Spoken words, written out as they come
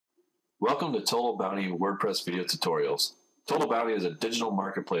Welcome to Total Bounty WordPress video tutorials. Total Bounty is a digital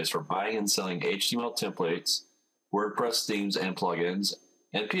marketplace for buying and selling HTML templates, WordPress themes and plugins,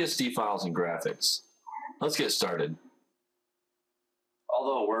 and PSD files and graphics. Let's get started.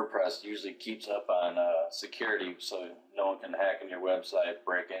 Although WordPress usually keeps up on security so no one can hack into your website,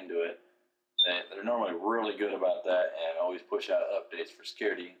 break into it, they're normally really good about that and always push out updates for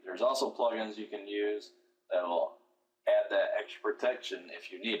security. There's also plugins you can use that will add that extra protection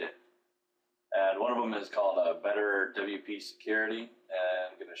if you need it. And one of them is called Better WP Security,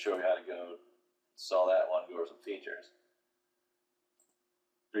 and I'm going to show you how to go install that one, go over some features.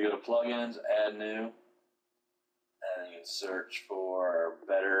 So you go to Plugins, Add New, and you can search for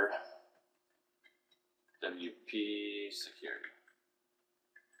Better WP Security.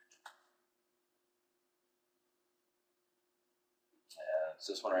 And it's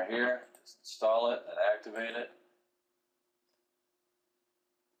this one right here. Just install it and activate it.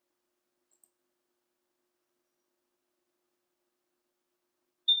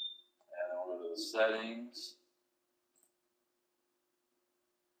 The settings,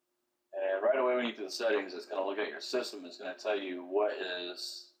 and right away when you get to the settings, it's going to look at your system. It's going to tell you what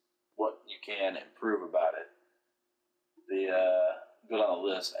you can improve about it. Go down the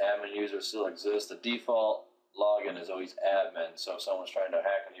list. Admin users still exist. The default login is always admin, so if someone's trying to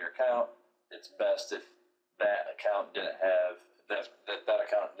hack into your account, it's best if that account didn't have that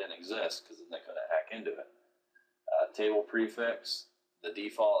account didn't exist, because then they couldn't hack into it. Table prefix. The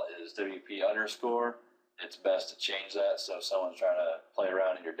default is WP underscore. It's best to change that so if someone's trying to play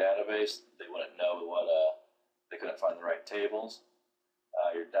around in your database, they wouldn't know they couldn't find the right tables.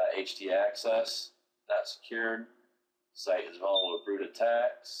 Your .ht access, not secured. Site is vulnerable to brute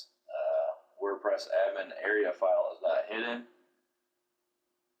attacks. WordPress admin area file is not hidden.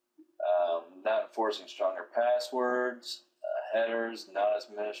 Not enforcing stronger passwords. Headers,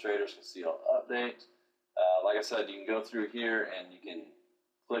 non-administrators can see all updates. Like I said, you can go through here and you can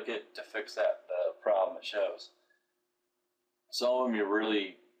click it to fix that problem it shows. Some of them you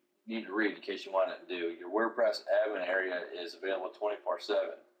really need to read in case you want to do. Your WordPress admin area is available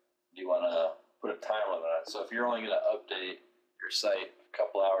 24/7. You want to put a time limit on it. So if you're only going to update your site a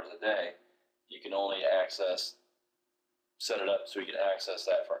couple hours a day, you can only set it up so you can access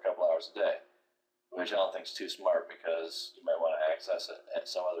that for a couple hours a day, which I don't think is too smart because you might want to access it at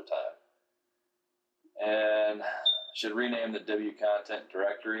some other time. And should rename the W content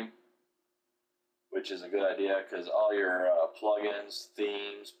directory, which is a good idea because all your plugins,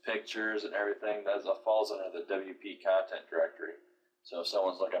 themes, pictures, and everything that falls under the WP content directory. So if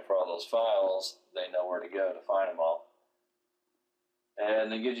someone's looking for all those files, they know where to go to find them all.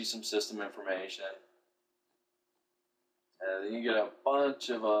 And it gives you some system information. And then you get a bunch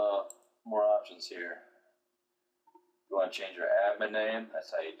of more options here. You want to change your admin name,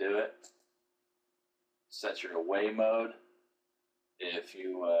 that's how you do it. Set your away mode. If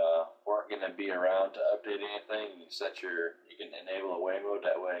you weren't going to be around to update anything, you can enable away mode.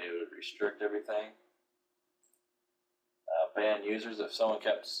 That way it would restrict everything. Ban users. If someone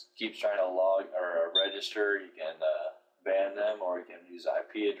keeps trying to log or register, you can ban them, or you can use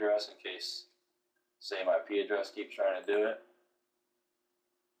IP address in case same IP address keeps trying to do it.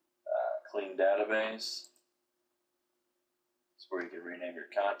 Clean database. It's where you can rename your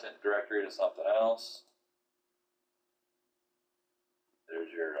content directory to something else.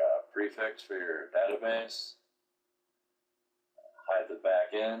 There's your prefix for your database. Hide the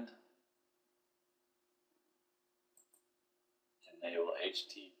back end. Enable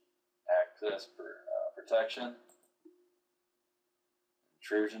HT access for protection.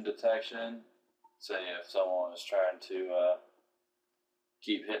 Intrusion detection. Say if someone is trying to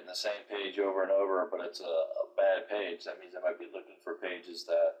keep hitting the same page over and over, but it's a bad page, that means they might be looking for pages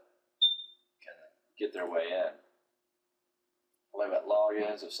that can get their way in. Limit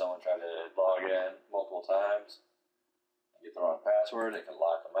logins. If someone tried to log in multiple times and get the wrong password, they can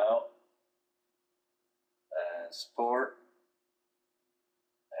lock them out. And support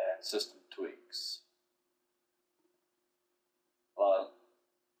and system tweaks.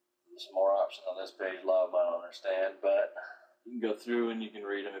 Some more options on this page. A lot of them I don't understand, but you can go through and you can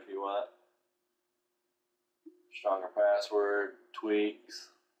read them if you want. Stronger password, tweaks.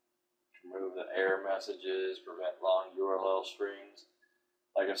 Remove the error messages, prevent long URL strings.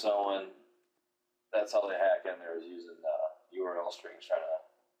 Like if someone, that's how they hack in there, is using URL strings trying to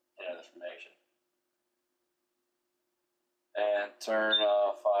enter information. And turn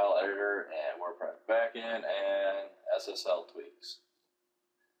file editor and WordPress backend and SSL tweaks.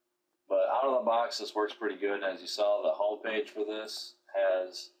 But out of the box, this works pretty good. As you saw, the home page for this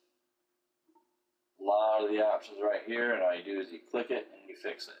has a lot of the options right here, and all you do is you click it and you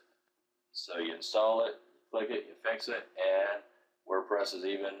fix it. So you install it, click it, you fix it, and WordPress is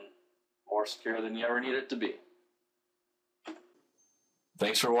even more secure than you ever need it to be.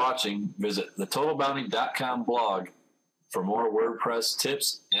 Thanks for watching. Visit thetotalbounty.com blog for more WordPress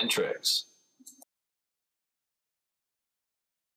tips and tricks.